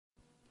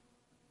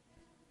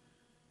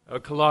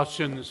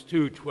Colossians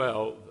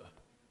 2:12.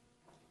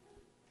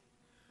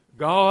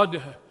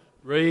 God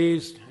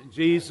raised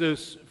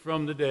Jesus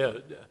from the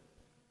dead.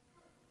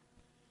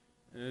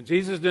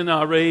 Jesus did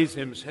not raise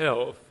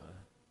himself.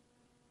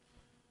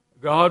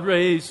 God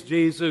raised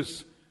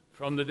Jesus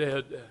from the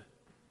dead.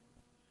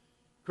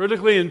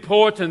 Critically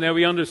important that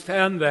we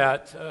understand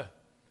that,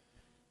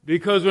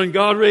 because when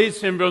God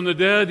raised him from the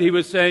dead, he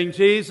was saying,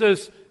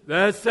 Jesus,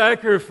 that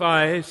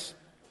sacrifice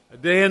a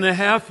day and a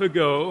half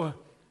ago,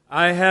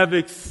 I have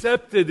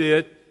accepted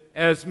it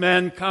as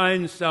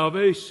mankind's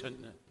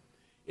salvation.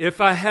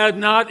 If I had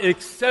not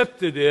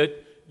accepted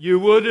it, you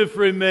would have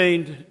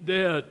remained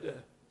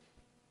dead.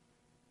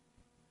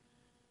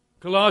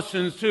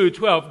 Colossians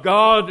 2:12,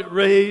 God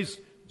raised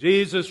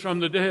Jesus from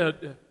the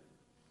dead.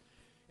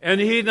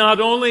 And he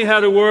not only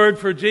had a word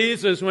for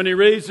Jesus when he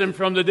raised him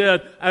from the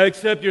dead, I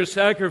accept your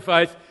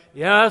sacrifice,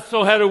 he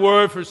also had a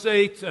word for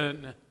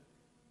Satan.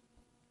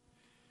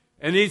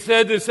 And he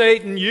said to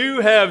Satan, you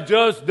have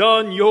just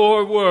done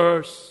your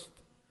worst,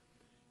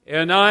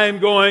 and I'm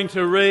going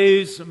to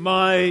raise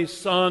my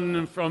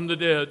son from the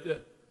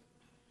dead.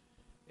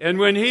 And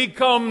when he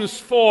comes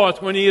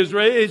forth, when he is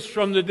raised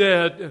from the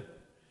dead,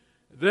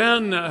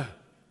 then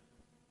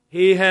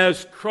he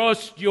has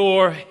crushed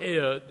your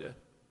head.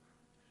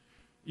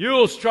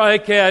 You'll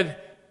strike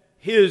at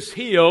his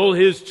heel,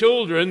 his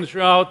children,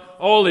 throughout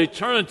all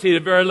eternity, the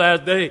very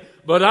last day.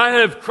 But I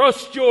have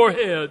crushed your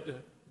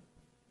head.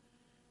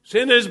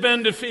 Sin has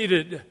been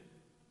defeated.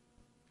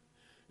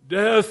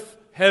 Death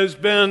has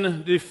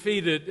been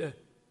defeated.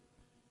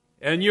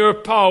 And your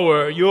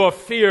power, your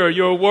fear,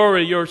 your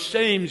worry, your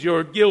shames,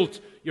 your guilt,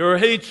 your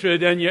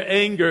hatred, and your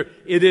anger,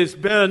 it has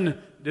been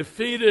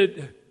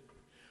defeated.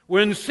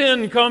 When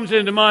sin comes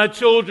into my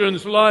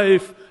children's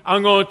life,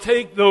 I'm going to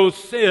take those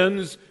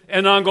sins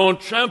and I'm going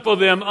to trample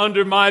them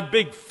under my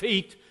big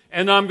feet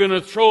and I'm going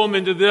to throw them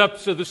into the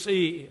depths of the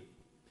sea.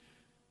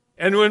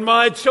 And when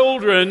my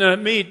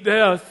children meet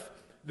death,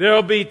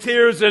 there'll be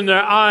tears in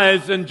their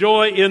eyes and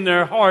joy in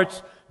their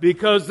hearts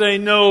because they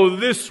know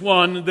this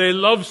one they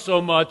love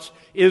so much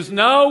is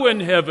now in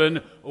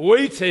heaven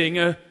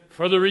waiting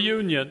for the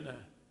reunion.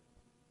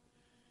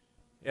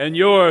 And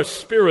your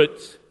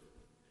spirit,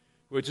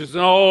 which is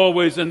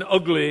always an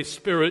ugly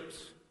spirit,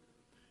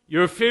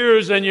 your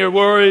fears and your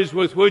worries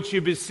with which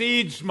you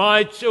besieged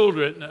my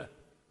children,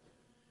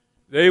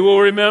 they will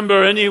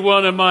remember any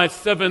one of my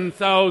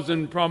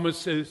 7,000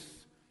 promises.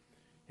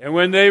 And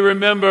when they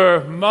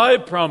remember my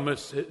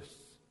promises,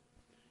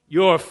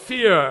 your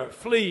fear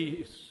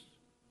flees.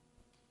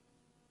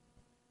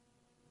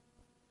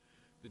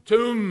 The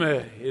tomb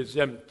is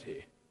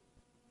empty.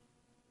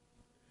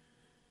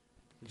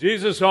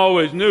 Jesus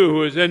always knew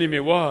who his enemy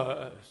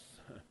was.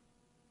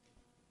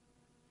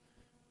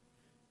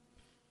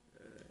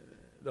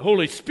 The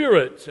Holy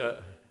Spirit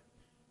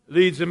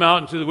leads him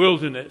out into the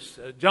wilderness.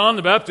 John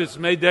the Baptist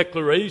made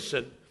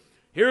declaration,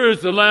 here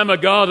is the Lamb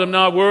of God, I'm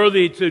not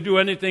worthy to do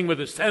anything with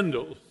his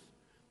sandals.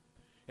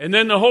 And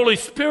then the Holy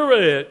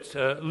Spirit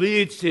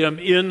leads him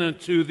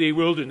into the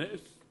wilderness.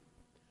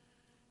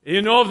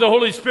 You know, if the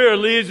Holy Spirit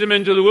leads him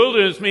into the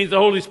wilderness, it means the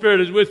Holy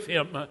Spirit is with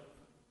him.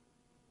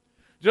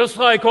 Just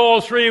like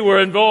all three were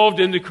involved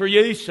in the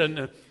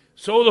creation,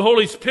 so the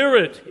Holy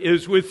Spirit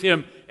is with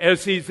him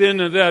as he's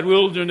in that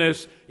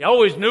wilderness. He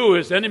always knew who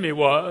his enemy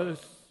was.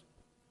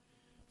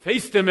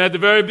 Faced him at the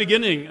very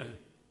beginning.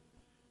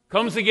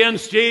 Comes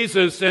against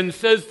Jesus and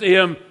says to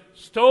him,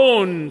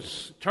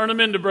 stones, turn them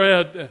into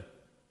bread.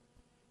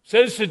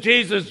 Says to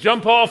Jesus,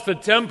 jump off the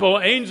temple,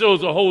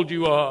 angels will hold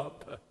you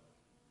up.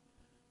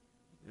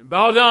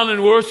 Bow down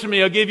and worship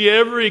me, I'll give you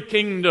every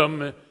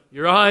kingdom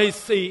your eyes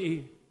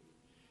see.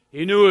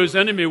 He knew who his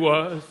enemy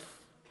was.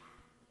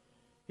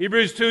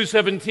 Hebrews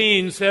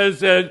 2:17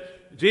 says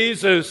that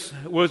Jesus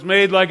was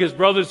made like his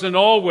brothers in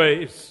all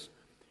ways,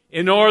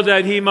 in order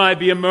that he might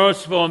be a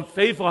merciful and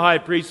faithful high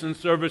priest in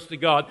service to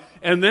God.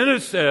 And then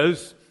it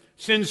says,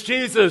 since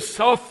Jesus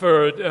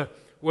suffered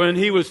when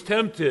he was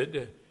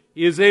tempted,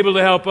 he is able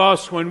to help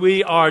us when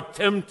we are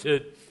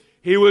tempted.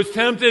 He was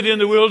tempted in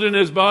the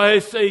wilderness by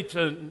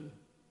Satan.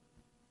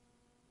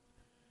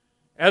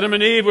 Adam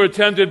and Eve were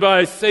tempted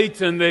by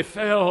Satan. They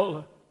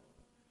fell.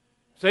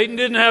 Satan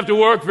didn't have to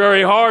work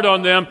very hard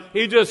on them.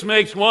 He just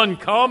makes one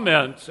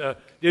comment.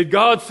 Did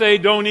God say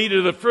don't eat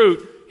of the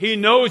fruit? He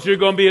knows you're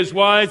going to be as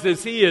wise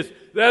as he is.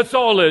 That's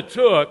all it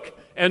took.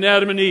 And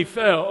Adam and Eve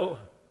fell.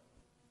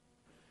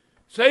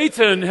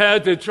 Satan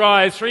had to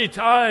try 3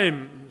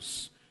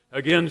 times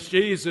against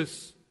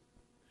Jesus.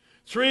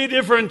 3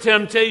 different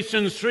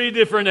temptations, 3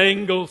 different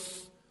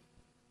angles.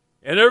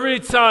 And every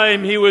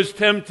time he was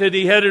tempted,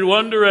 he headed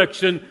one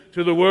direction,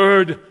 to the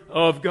Word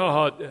of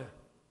God.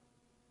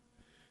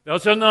 Thou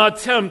shalt not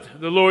tempt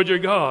the Lord your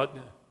God.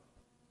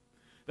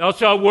 Thou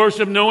shalt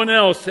worship no one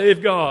else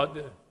save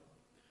God.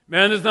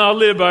 Man does not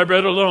live by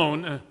bread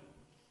alone.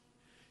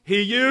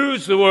 He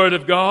used the Word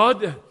of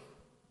God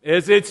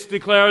as it's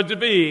declared to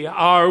be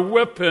our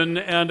weapon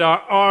and our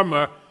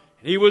armor.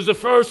 He was the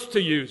first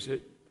to use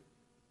it.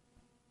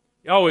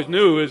 He always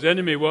knew who his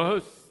enemy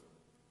was.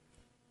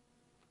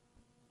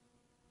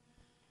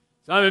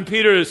 Simon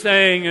Peter is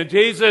saying,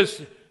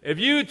 Jesus, if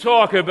you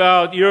talk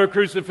about your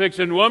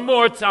crucifixion one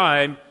more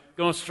time, I'm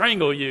going to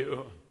strangle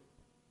you.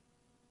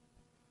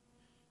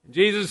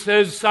 Jesus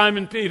says,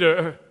 Simon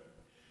Peter,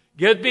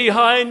 get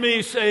behind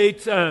me,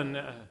 Satan.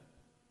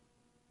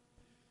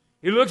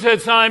 He looks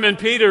at Simon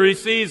Peter. He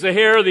sees the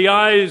hair, the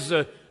eyes,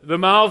 the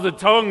mouth, the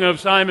tongue of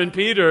Simon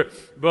Peter,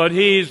 but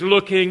he's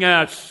looking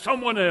at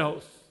someone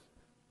else.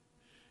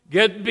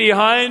 Get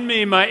behind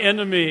me, my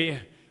enemy.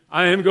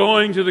 I am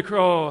going to the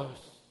cross.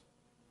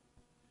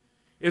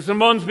 It's a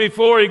month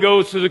before he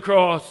goes to the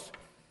cross,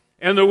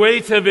 and the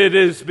weight of it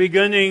is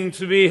beginning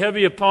to be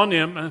heavy upon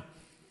him.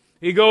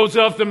 He goes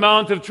up the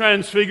Mount of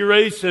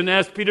Transfiguration,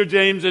 asks Peter,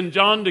 James, and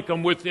John to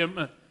come with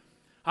him.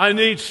 I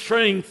need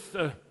strength.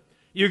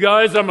 You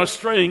guys are my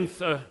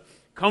strength.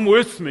 Come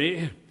with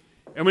me.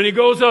 And when he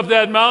goes up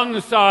that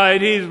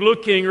mountainside, he's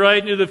looking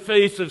right into the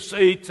face of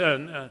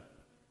Satan.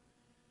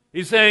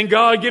 He's saying,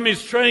 God, give me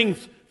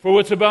strength for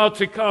what's about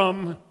to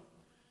come.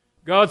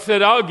 God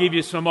said, I'll give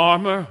you some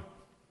armor.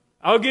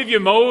 I'll give you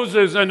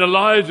Moses and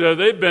Elijah.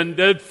 They've been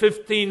dead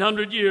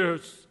 1,500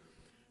 years.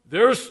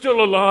 They're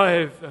still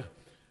alive.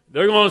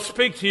 They're going to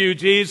speak to you,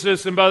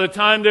 Jesus, and by the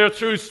time they're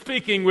through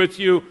speaking with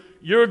you,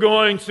 you're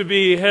going to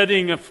be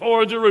heading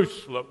for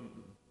Jerusalem.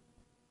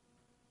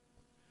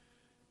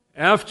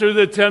 After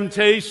the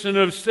temptation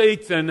of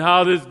Satan,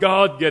 how does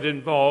God get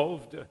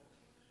involved?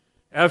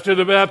 After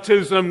the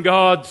baptism,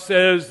 God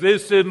says,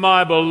 this is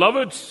my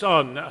beloved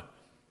Son,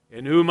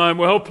 in whom I'm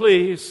well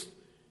pleased.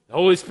 The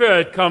Holy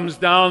Spirit comes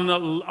down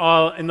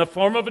in the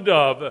form of a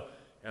dove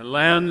and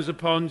lands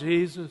upon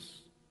Jesus.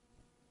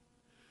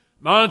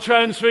 Mount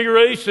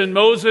Transfiguration,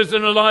 Moses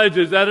and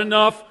Elijah, is that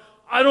enough?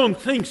 I don't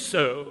think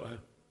so.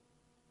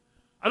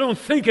 I don't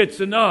think it's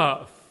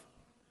enough.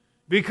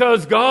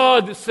 Because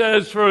God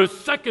says for a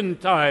second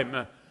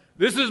time,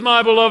 this is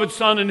my beloved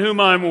Son in whom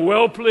I'm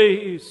well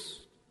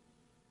pleased.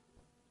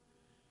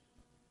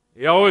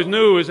 He always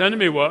knew who his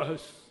enemy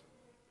was.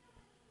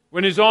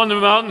 When he's on the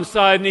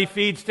mountainside and he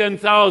feeds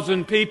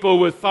 10,000 people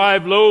with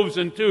 5 loaves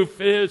and 2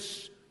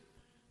 fish,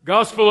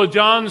 Gospel of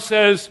John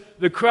says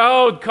the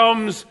crowd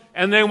comes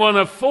and they want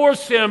to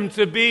force him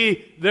to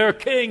be their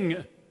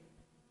king.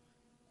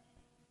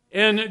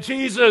 And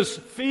Jesus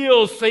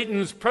feels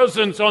Satan's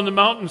presence on the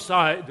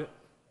mountainside.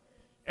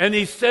 And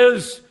he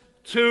says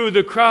to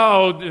the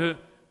crowd,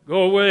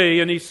 go away.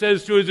 And he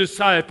says to his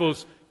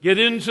disciples, get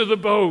into the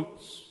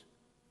boats.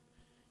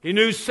 He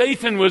knew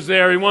Satan was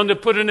there. He wanted to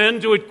put an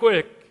end to it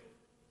quick.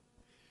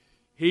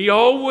 He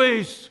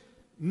always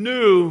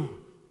knew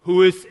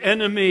who his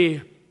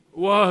enemy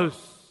was.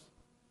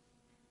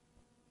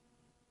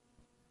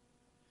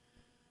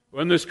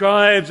 When the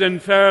scribes and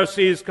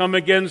Pharisees come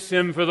against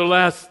him for the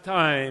last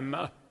time,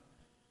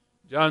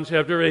 John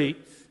chapter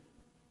 8,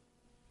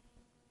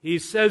 he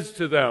says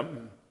to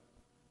them,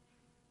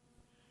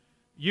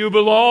 you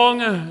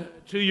belong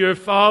to your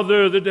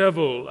father, the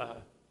devil.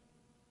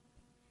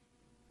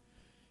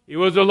 He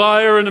was a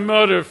liar and a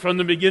murderer from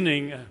the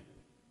beginning.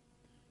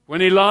 When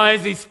he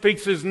lies, he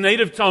speaks his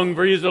native tongue,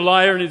 for he is a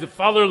liar and he's a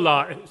father of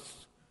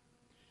lies.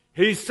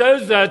 He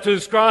says that to the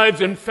scribes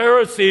and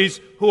Pharisees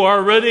who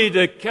are ready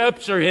to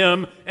capture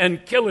him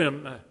and kill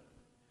him.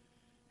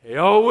 He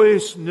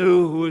always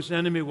knew who his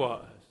enemy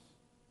was.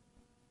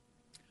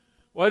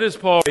 Why does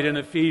Paul write in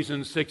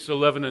Ephesians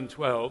 6:11 and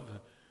 12,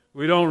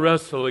 we don't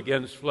wrestle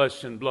against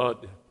flesh and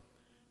blood.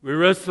 We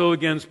wrestle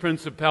against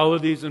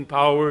principalities and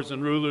powers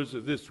and rulers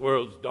of this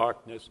world's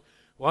darkness.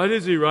 Why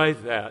does he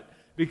write that?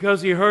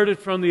 Because he heard it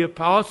from the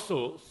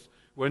apostles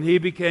when he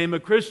became a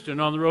Christian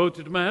on the road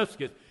to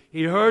Damascus.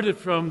 He heard it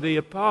from the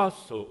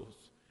apostles.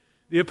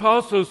 The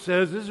apostle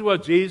says, this is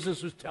what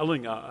Jesus was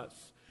telling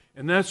us.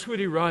 And that's what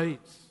he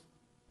writes.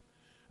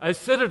 I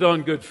said it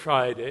on Good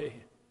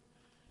Friday.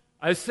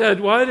 I said,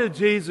 why did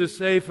Jesus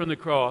say from the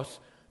cross,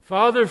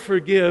 Father,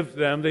 forgive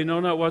them, they know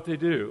not what they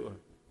do.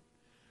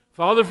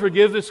 Father,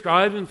 forgive the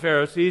scribes and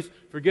Pharisees.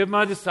 Forgive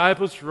my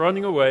disciples for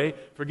running away.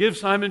 Forgive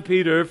Simon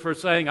Peter for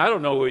saying, I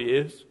don't know who he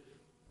is.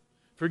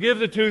 Forgive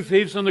the 2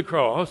 thieves on the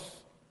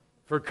cross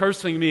for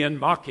cursing me and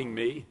mocking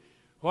me.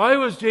 Why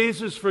was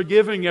Jesus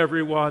forgiving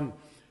everyone?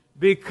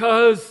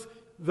 Because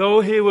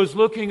though he was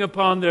looking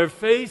upon their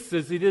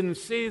faces, he didn't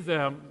see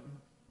them.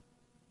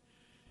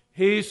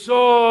 He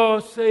saw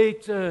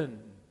Satan.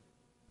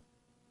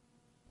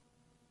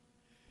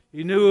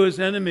 He knew who his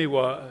enemy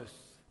was.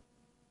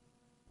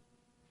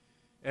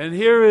 And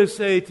here is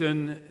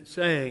Satan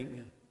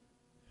saying,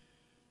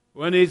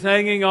 when he's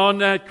hanging on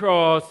that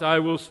cross, I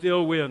will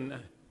still win.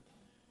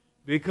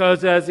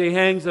 Because as he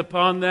hangs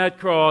upon that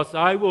cross,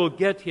 I will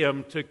get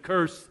him to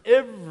curse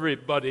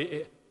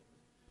everybody.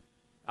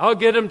 I'll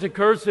get him to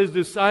curse his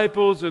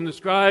disciples and the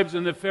scribes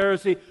and the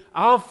Pharisees.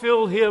 I'll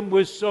fill him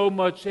with so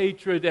much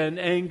hatred and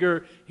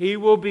anger, he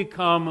will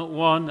become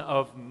one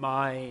of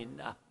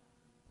mine.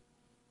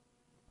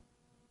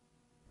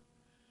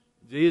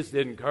 Jesus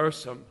didn't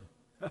curse him.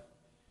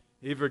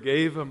 He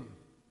forgave him.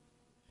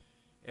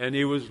 And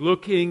he was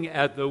looking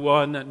at the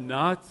one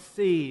not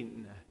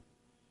seen.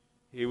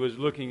 He was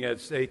looking at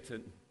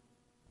Satan.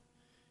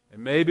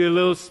 and maybe a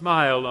little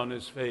smile on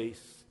his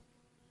face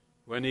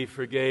when he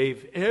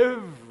forgave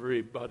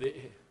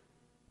everybody.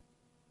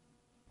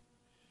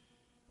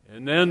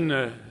 And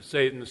then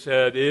Satan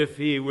said, if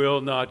he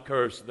will not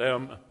curse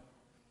them,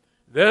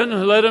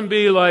 then let him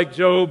be like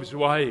Job's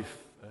wife.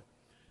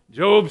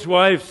 Job's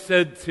wife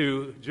said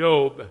to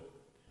Job,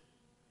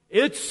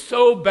 it's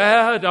so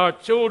bad, our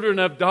children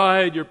have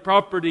died, your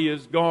property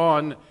is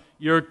gone,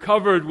 you're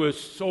covered with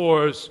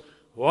sores.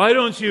 Why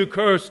don't you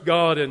curse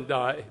God and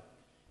die?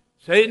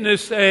 Satan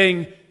is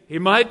saying he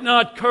might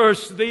not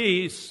curse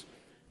these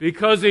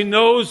because he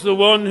knows the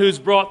one who's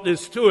brought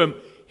this to him.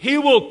 He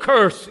will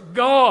curse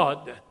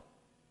God,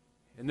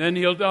 and then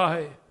he'll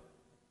die.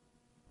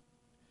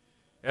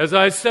 As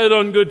I said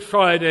on Good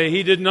Friday,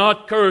 he did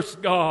not curse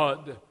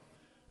God.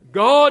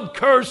 God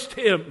cursed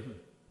him.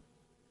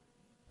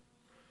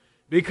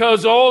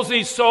 Because all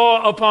he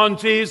saw upon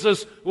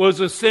Jesus was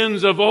the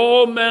sins of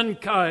all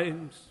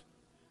mankind.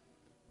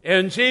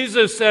 And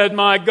Jesus said,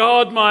 my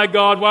God,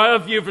 why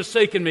have you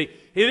forsaken me?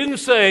 He didn't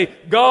say,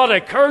 God, I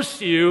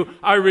curse you,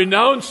 I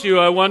renounce you,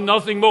 I want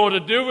nothing more to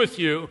do with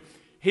you.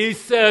 He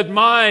said,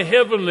 my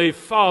heavenly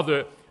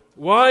Father,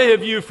 why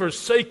have you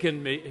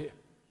forsaken me?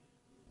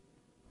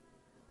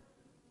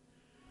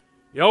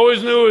 He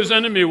always knew who his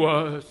enemy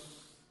was.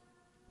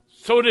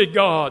 So did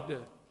God.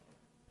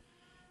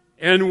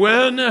 And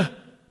when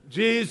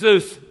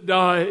Jesus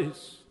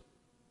dies,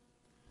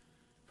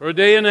 for a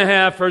day and a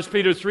half, 1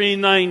 Peter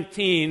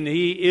 3:19,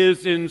 he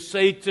is in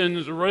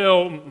Satan's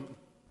realm.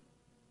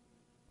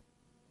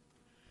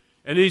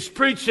 And he's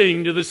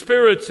preaching to the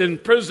spirits in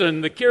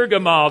prison, the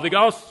kirgama, the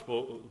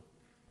gospel.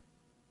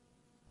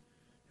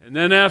 And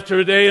then after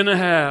a day and a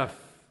half,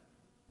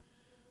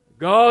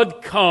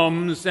 God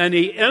comes and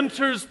he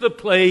enters the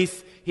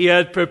place he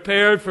had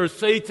prepared for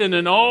Satan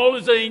and all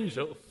his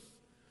angels.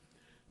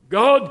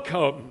 God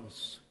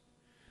comes,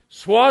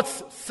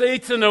 swats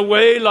Satan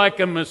away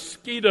like a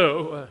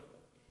mosquito,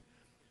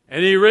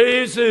 and he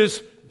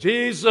raises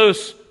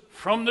Jesus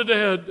from the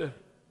dead.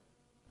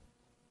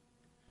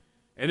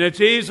 And if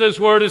Jesus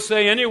were to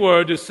say any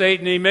word to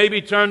Satan, he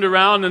maybe turned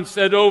around and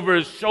said over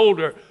his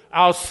shoulder,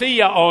 I'll see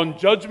you on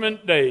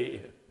Judgment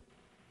Day.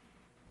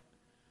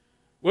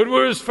 What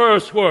were his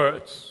first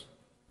words?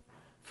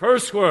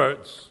 First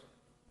words.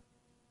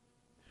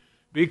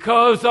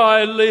 Because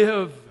I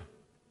live,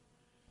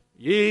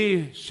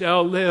 ye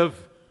shall live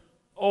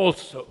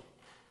also.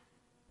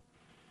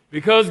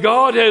 Because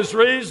God has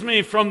raised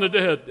me from the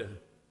dead,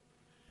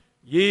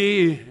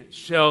 ye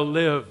shall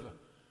live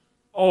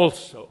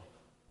also.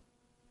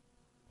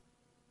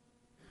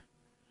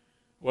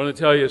 I want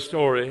to tell you a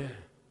story.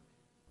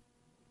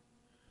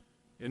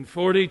 In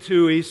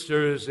 42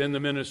 Easters in the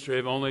ministry,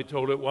 I've only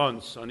told it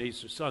once on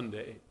Easter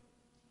Sunday.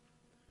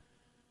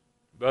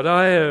 But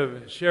I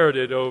have shared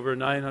it over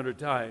 900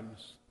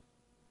 times.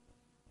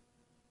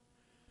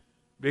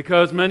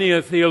 Because many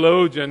a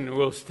theologian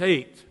will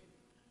state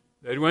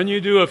that when you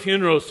do a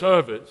funeral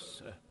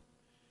service,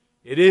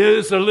 it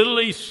is a little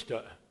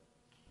Easter.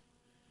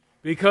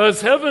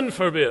 Because heaven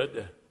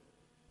forbid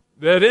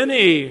that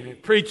any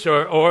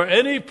preacher or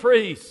any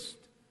priest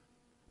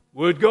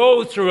would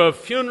go through a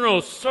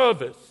funeral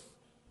service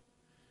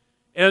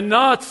and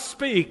not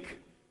speak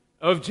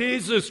of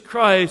Jesus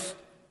Christ's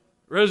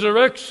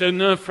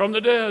resurrection from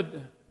the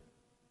dead.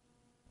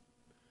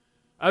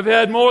 I've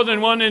had more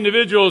than one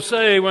individual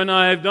say when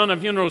I've done a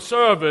funeral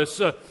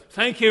service,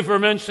 thank you for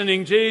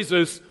mentioning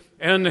Jesus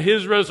and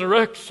his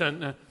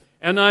resurrection.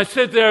 And I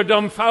sit there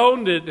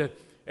dumbfounded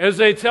as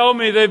they tell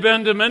me they've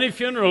been to many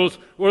funerals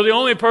where the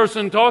only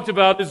person talked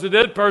about is the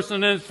dead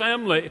person and his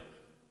family.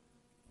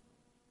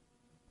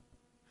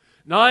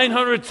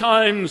 900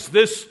 times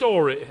this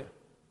story.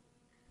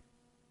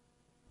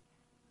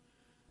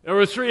 There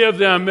were three of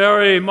them,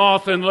 Mary,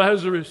 Martha, and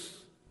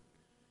Lazarus,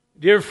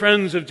 dear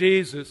friends of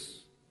Jesus.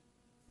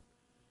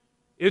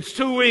 It's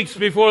 2 weeks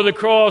before the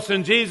cross,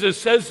 and Jesus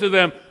says to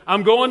them,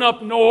 I'm going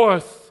up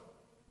north.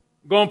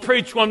 I'm going to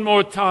preach one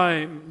more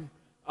time.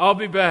 I'll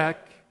be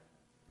back.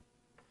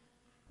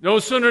 No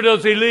sooner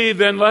does he leave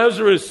than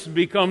Lazarus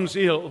becomes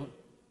ill.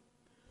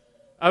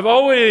 I've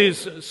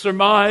always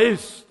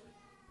surmised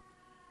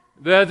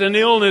that an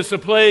illness, a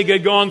plague,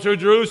 had gone through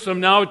Jerusalem.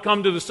 Now it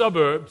come to the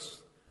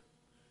suburbs.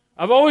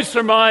 I've always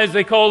surmised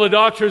they call the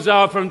doctors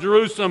out from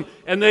Jerusalem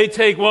and they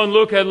take one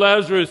look at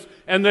Lazarus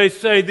and they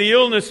say the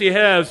illness he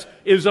has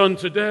is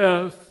unto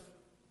death.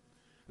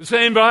 The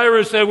same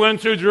virus that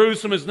went through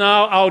Jerusalem is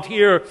now out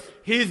here.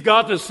 He's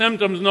got the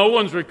symptoms. No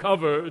one's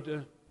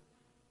recovered.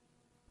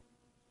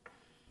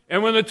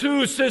 And when the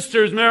two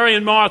sisters, Mary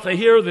and Martha,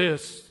 hear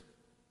this,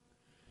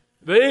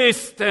 they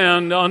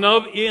stand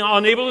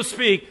unable to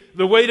speak,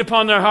 the weight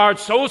upon their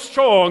hearts so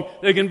strong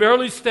they can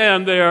barely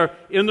stand there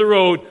in the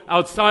road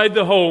outside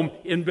the home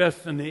in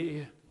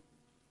Bethany.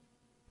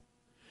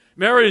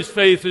 Mary's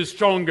faith is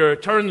stronger,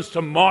 turns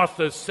to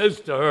Martha, says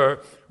to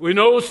her, we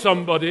know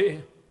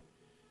somebody.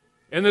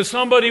 And the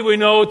somebody we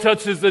know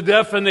touches the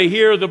deaf and they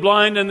hear, the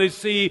blind and they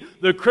see,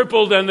 the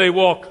crippled and they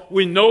walk.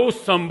 We know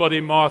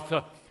somebody,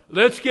 Martha.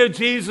 Let's get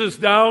Jesus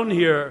down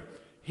here.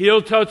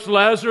 He'll touch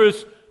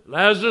Lazarus.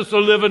 Lazarus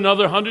will live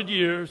another 100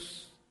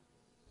 years.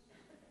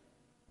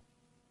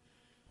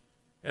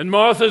 And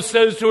Martha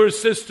says to her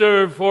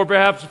sister, for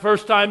perhaps the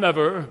first time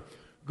ever,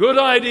 good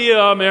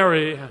idea,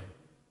 Mary.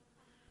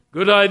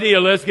 Good idea.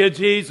 Let's get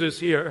Jesus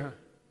here.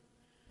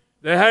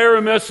 They hire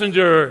a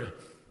messenger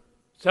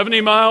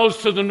 70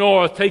 miles to the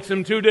north. Takes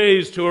him 2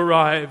 days to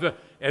arrive.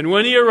 And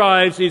when he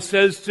arrives, he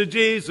says to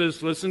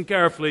Jesus, listen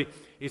carefully,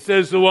 he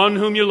says, the one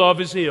whom you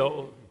love is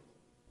healed.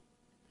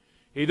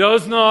 He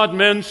does not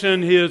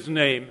mention his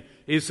name.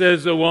 He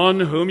says, the one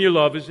whom you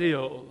love is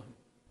healed.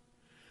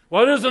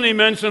 Why doesn't he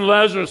mention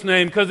Lazarus'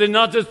 name? Because he's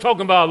not just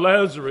talking about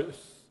Lazarus.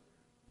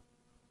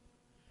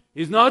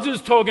 He's not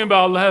just talking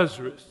about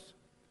Lazarus.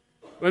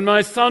 When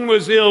my son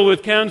was ill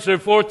with cancer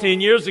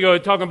 14 years ago,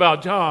 he's talking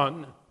about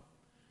John.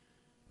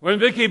 When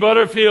Vicky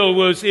Butterfield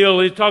was ill,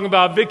 he's talking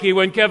about Vicky.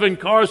 When Kevin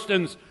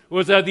Karstens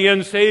was at the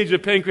end stage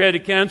of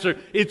pancreatic cancer,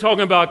 he's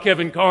talking about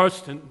Kevin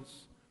Karstens.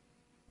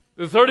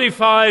 The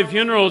 35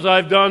 funerals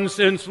I've done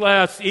since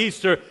last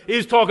Easter,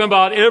 he's talking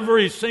about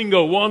every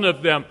single one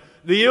of them.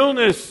 The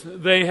illness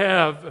they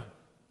have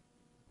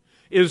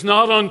is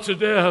not unto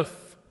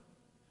death.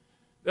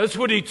 That's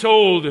what he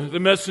told the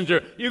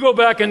messenger. You go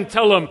back and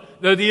tell him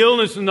that the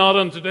illness is not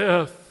unto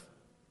death.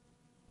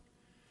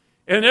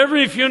 In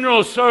every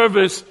funeral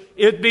service,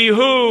 it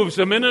behooves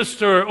a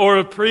minister or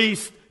a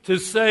priest to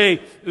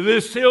say,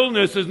 this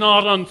illness is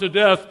not unto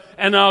death,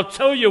 and I'll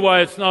tell you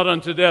why it's not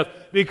unto death,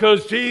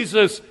 because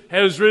Jesus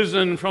has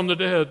risen from the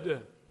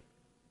dead.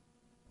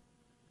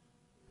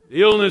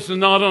 The illness is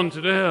not unto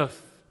death.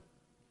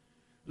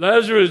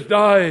 Lazarus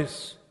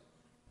dies.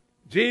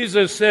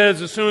 Jesus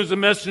says as soon as the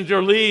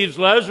messenger leaves,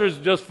 Lazarus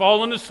has just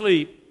fallen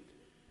asleep.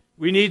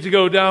 We need to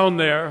go down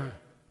there.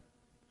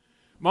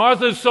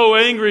 Martha's so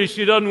angry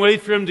she doesn't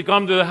wait for him to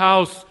come to the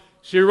house.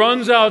 She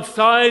runs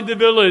outside the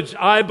village,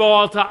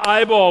 eyeball to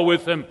eyeball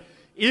with him.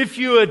 If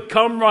you had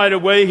come right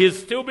away, he'd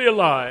still be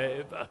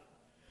alive.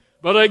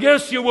 But I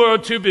guess you were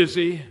too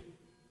busy.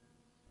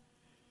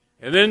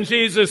 And then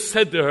Jesus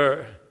said to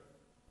her,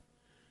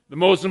 the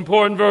most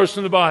important verse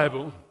in the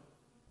Bible.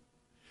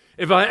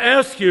 If I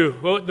ask you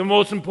what the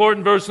most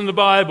important verse in the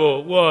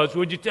Bible was,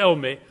 would you tell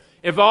me?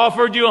 If I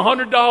offered you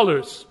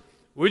 $100,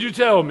 would you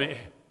tell me?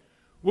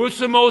 What's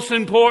the most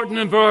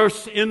important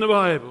verse in the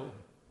Bible?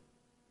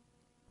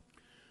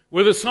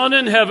 With a son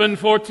in heaven,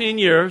 14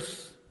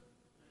 years,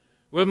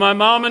 with my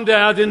mom and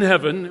dad in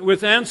heaven,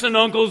 with aunts and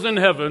uncles in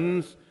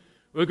heaven,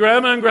 with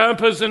grandma and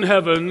grandpas in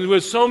heaven,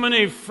 with so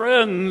many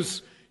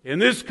friends in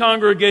this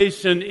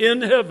congregation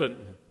in heaven,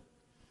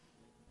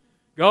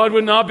 God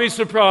would not be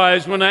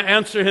surprised when I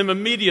answer him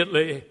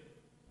immediately.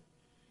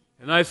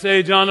 And I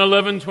say, John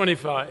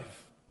 11:25.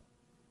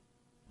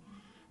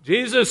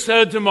 Jesus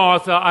said to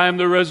Martha, I am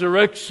the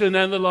resurrection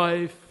and the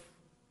life.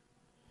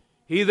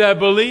 He that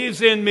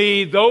believes in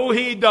me, though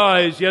he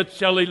dies, yet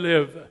shall he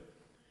live.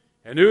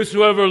 And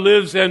whosoever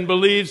lives and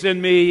believes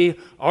in me,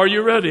 are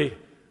you ready?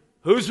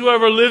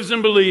 Whosoever lives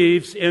and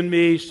believes in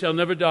me shall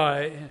never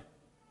die.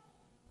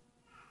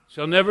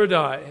 Shall never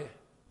die.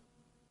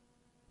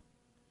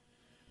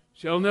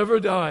 Shall never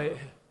die.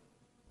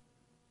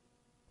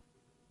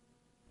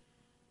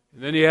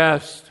 And then he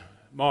asked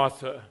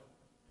Martha,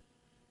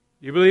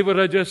 do you believe what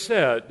I just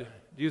said?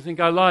 Do you think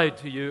I lied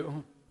to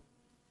you?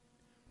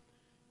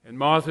 And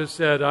Martha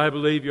said, I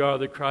believe you are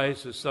the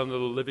Christ, the Son of the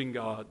living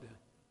God.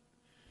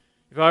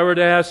 If I were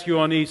to ask you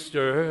on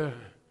Easter,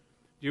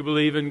 do you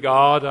believe in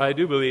God? I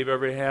do believe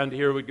every hand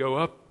here would go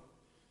up.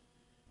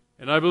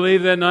 And I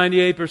believe that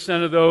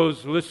 98% of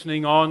those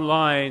listening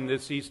online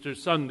this Easter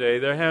Sunday,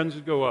 their hands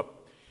would go up.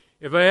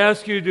 If I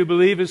ask you to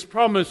believe his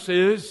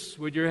promises,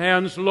 would your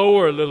hands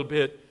lower a little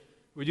bit?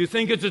 Would you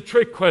think it's a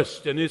trick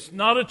question? It's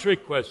not a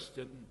trick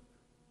question.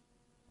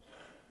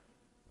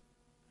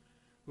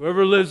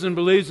 Whoever lives and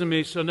believes in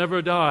me shall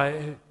never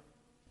die.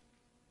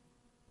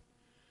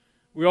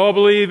 We all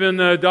believe in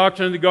the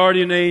doctrine of the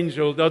guardian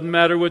angel. Doesn't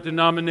matter what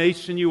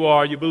denomination you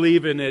are, you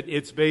believe in it.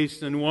 It's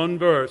based in one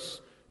verse,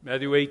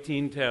 Matthew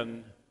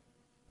 18:10.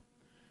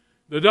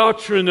 The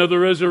doctrine of the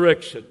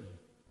resurrection.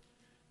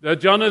 That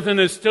Jonathan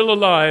is still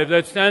alive,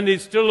 that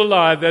Sandy's still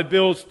alive, that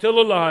Bill's still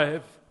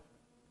alive,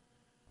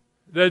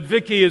 that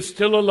Vicky is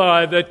still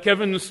alive, that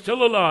Kevin is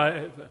still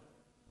alive,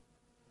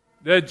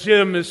 that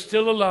Jim is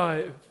still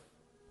alive.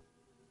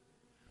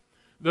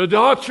 The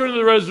doctrine of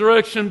the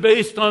resurrection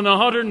based on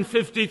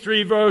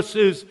 153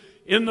 verses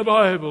in the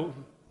Bible.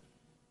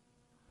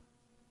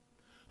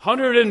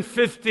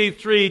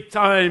 153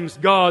 times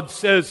God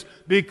says,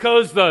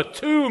 because the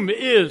tomb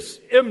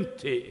is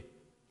empty,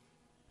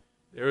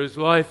 there is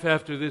life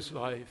after this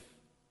life.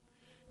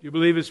 Do you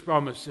believe his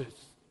promises?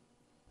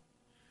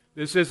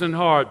 This isn't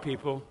hard,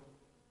 people.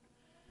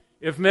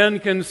 If men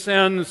can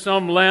send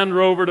some Land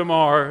Rover to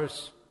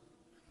Mars,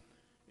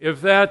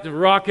 if that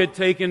rocket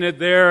taking it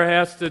there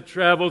has to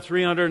travel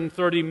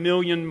 330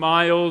 million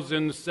miles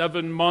in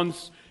 7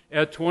 months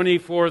at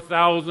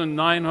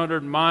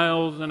 24,900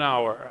 miles an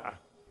hour,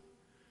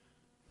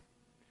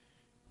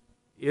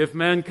 if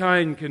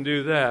mankind can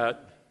do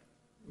that,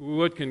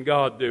 what can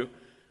God do?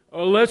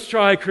 Oh, let's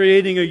try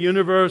creating a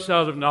universe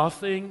out of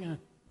nothing.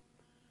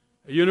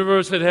 A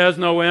universe that has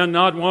no end,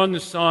 not one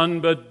sun,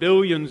 but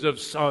billions of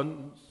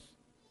suns.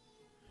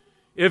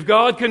 If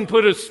God can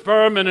put a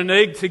sperm and an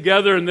egg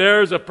together and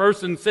there's a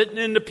person sitting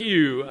in the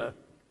pew,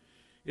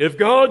 if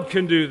God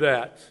can do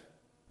that,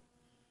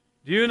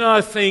 do you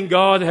not think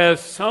God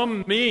has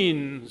some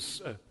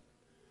means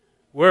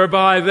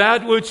whereby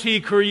that which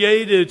He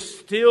created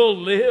still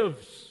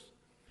lives?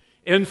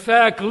 In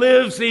fact,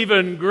 lives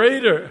even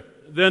greater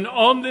than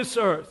on this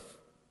earth.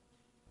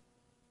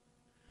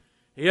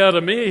 He had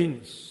a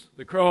means,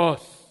 the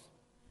cross.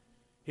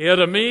 He had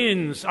a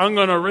means, I'm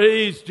going to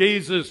raise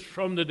Jesus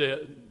from the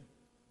dead.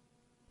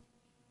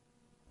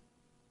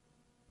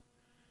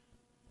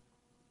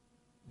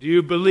 Do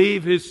you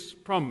believe His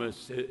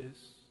promises?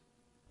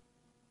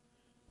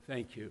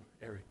 Thank you,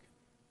 Eric.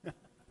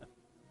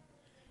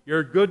 You're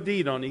a good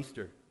deed on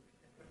Easter.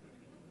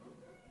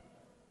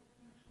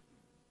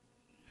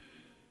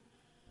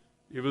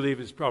 You believe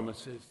His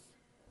promises.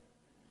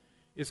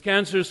 Is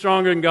cancer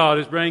stronger than God?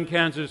 Is brain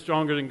cancer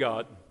stronger than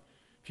God?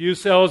 Few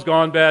cells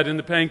gone bad in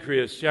the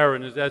pancreas.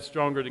 Sharon, is that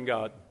stronger than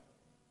God?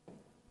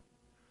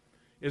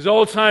 Is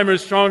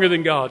Alzheimer's stronger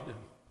than God?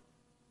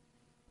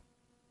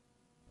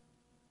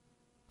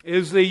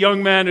 Is the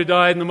young man who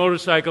died in the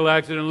motorcycle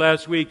accident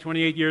last week,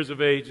 28 years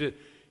of age,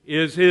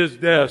 is his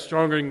death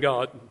stronger than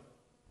God?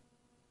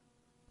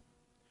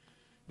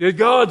 Did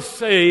God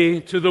say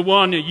to the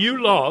one that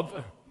you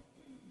love,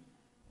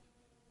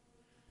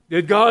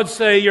 did God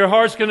say your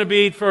heart's going to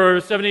beat for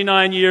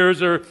 79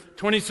 years or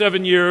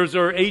 27 years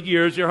or 8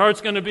 years? Your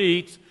heart's going to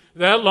beat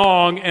that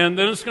long and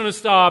then it's going to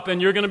stop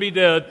and you're going to be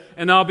dead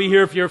and I'll be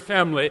here for your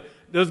family.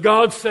 Does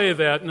God say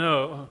that?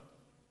 No.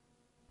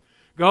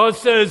 God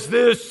says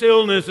this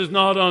illness is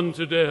not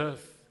unto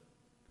death.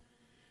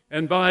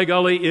 And by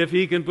golly, if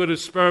He can put a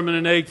sperm and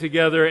an egg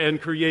together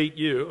and create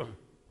you,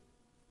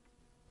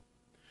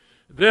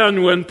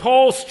 then when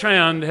Paul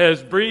Strand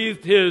has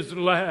breathed his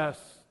last,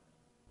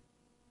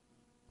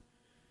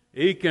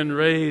 He can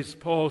raise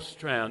Paul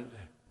Strand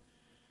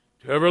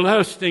to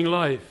everlasting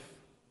life.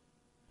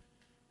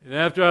 And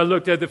after I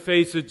looked at the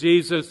face of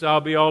Jesus,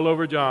 I'll be all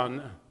over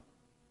John.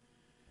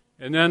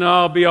 And then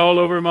I'll be all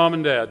over Mom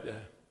and Dad.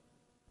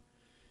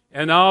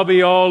 And I'll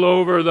be all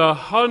over the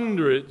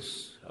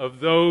hundreds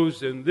of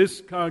those in this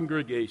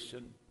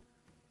congregation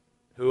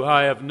who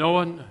I have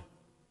known,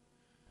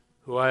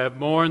 who I have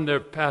mourned their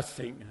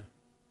passing,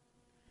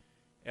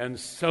 and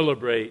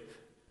celebrate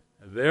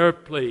their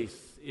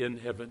place in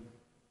heaven.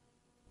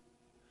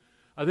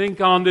 I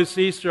think on this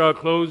Easter I'll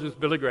close with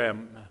Billy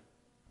Graham.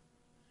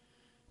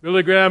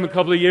 Billy Graham, a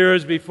couple of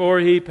years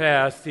before he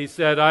passed, he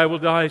said, I will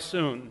die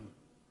soon.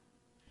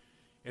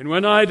 And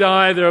when I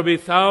die, there will be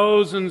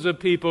thousands of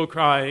people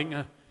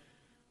crying.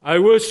 I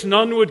wish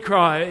none would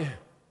cry,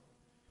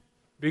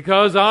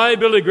 because I,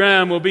 Billy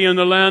Graham, will be in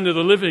the land of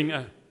the living,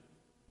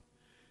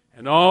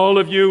 and all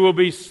of you will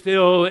be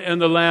still in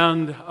the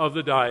land of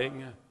the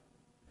dying.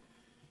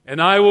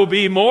 And I will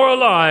be more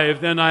alive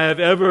than I have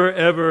ever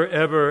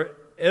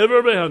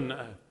been.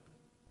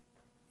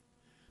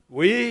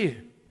 We,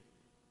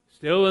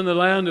 still in the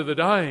land of the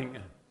dying,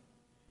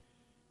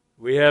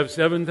 we have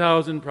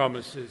 7,000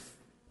 promises.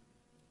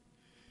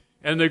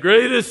 And the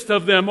greatest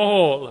of them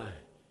all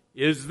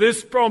is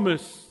this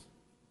promise: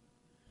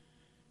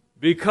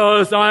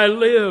 because I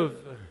live,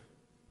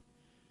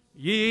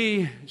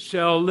 ye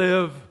shall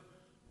live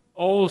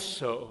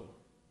also.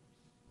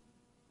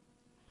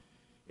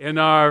 In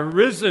our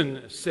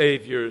risen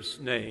Savior's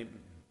name.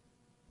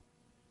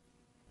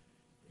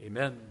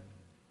 Amen.